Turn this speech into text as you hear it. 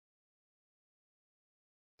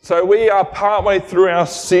So we are partway through our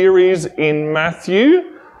series in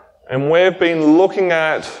Matthew, and we've been looking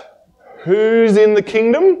at who's in the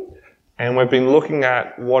kingdom, and we've been looking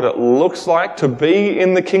at what it looks like to be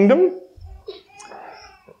in the kingdom.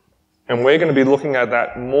 And we're going to be looking at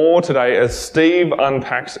that more today as Steve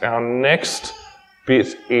unpacks our next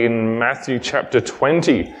bit in Matthew chapter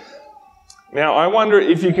 20. Now, I wonder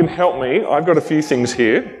if you can help me. I've got a few things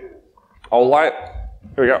here. Here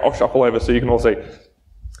we go. I'll shuffle over so you can all see.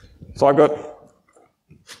 So I've got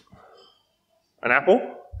an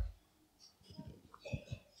apple.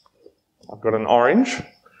 I've got an orange.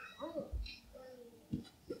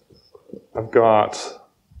 I've got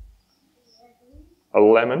a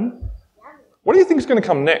lemon. What do you think is going to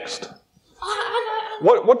come next?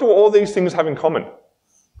 What do all these things have in common?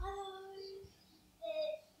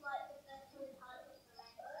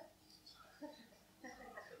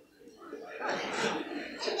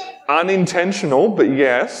 Unintentional, but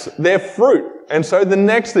yes, they're fruit. And so the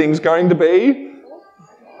next thing's going to be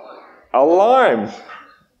a lime.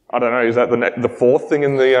 I don't know, is that the fourth thing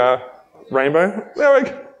in the rainbow? There we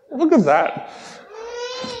go. Look at that.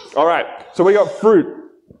 All right, so we got fruit.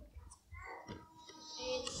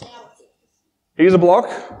 Here's a block.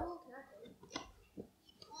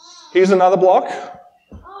 Here's another block.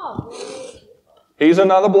 Here's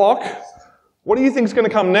another block. What do you think is going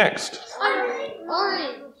to come next?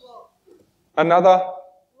 Orange.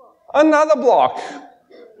 Another block.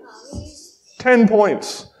 10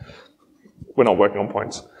 points. We're not working on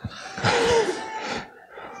points.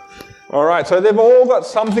 All right, so they've all got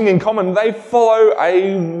something in common. They follow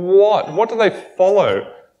a what? What do they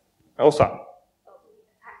follow? Elsa?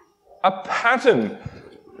 A pattern.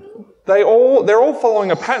 They're all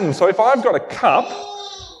following a pattern. So if I've got a cup,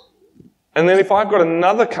 and then if I've got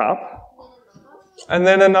another cup, and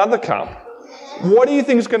then another cup, what do you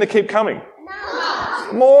think is going to keep coming?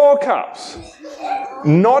 More cups.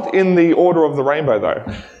 Not in the order of the rainbow, though.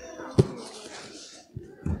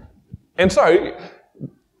 And so,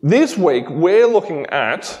 this week, we're looking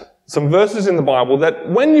at some verses in the Bible that,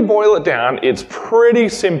 when you boil it down, it's pretty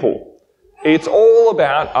simple. It's all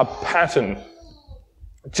about a pattern.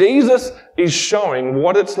 Jesus is showing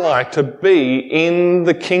what it's like to be in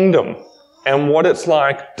the kingdom and what it's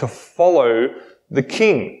like to follow the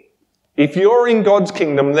king. If you're in God's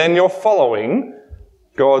kingdom, then you're following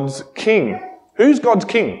God's king. Who's God's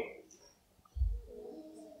king?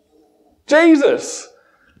 Jesus.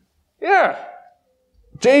 Yeah.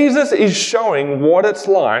 Jesus is showing what it's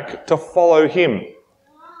like to follow him.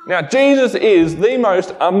 Now, Jesus is the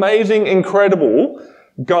most amazing, incredible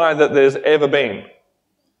guy that there's ever been.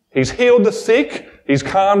 He's healed the sick, he's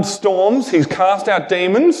calmed storms, he's cast out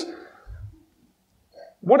demons.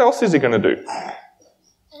 What else is he going to do?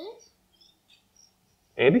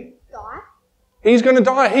 Andy? Die. He's going to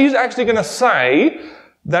die. He's actually going to say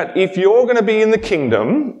that if you're going to be in the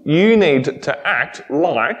kingdom, you need to act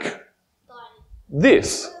like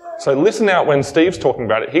this. So listen out when Steve's talking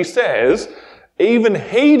about it. He says, even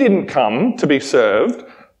he didn't come to be served,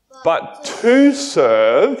 but to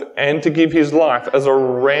serve and to give his life as a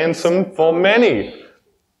ransom for many.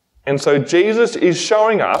 And so Jesus is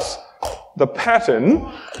showing us the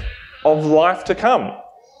pattern of life to come.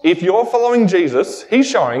 If you're following Jesus, he's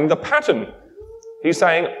showing the pattern. He's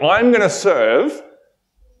saying, I'm going to serve,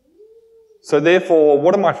 so therefore,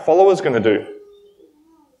 what are my followers going to do?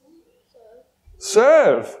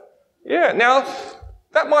 Serve. Yeah, now,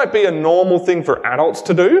 that might be a normal thing for adults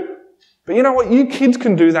to do, but you know what? You kids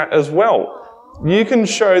can do that as well. You can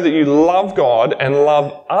show that you love God and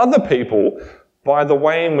love other people by the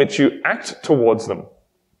way in which you act towards them.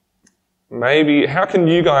 Maybe, how can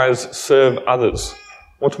you guys serve others?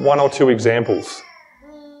 What's one or two examples?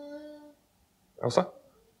 Elsa?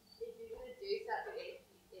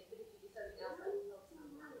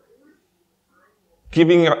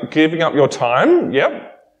 Giving up your time?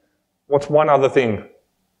 Yep. What's one other thing?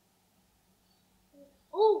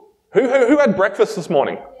 Who had breakfast this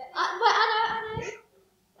morning? I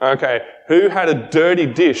know. Okay. Who had a dirty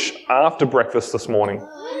dish after breakfast this morning?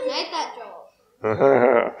 I made that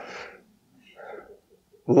job.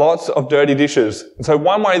 Lots of dirty dishes. And so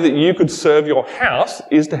one way that you could serve your house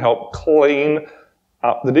is to help clean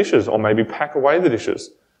up the dishes or maybe pack away the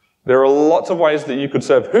dishes. There are lots of ways that you could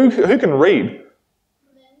serve. Who can read?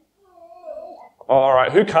 All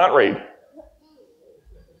right, who can't read?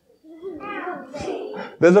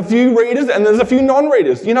 There's a few readers and there's a few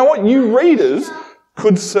non-readers. You know what? You readers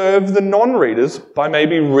could serve the non-readers by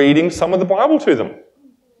maybe reading some of the Bible to them.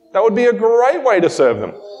 That would be a great way to serve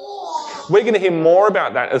them. We're going to hear more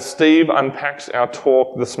about that as Steve unpacks our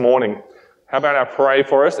talk this morning. How about I pray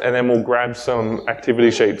for us and then we'll grab some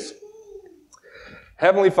activity sheets.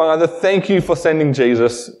 Heavenly Father, thank you for sending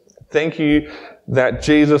Jesus. Thank you that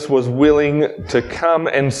Jesus was willing to come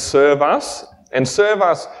and serve us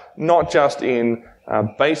not just in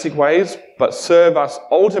basic ways, but serve us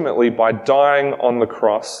ultimately by dying on the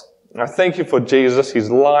cross. I thank you for Jesus, his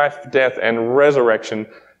life, death, and resurrection.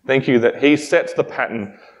 Thank you that he sets the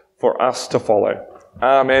pattern for us to follow.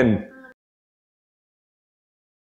 Amen.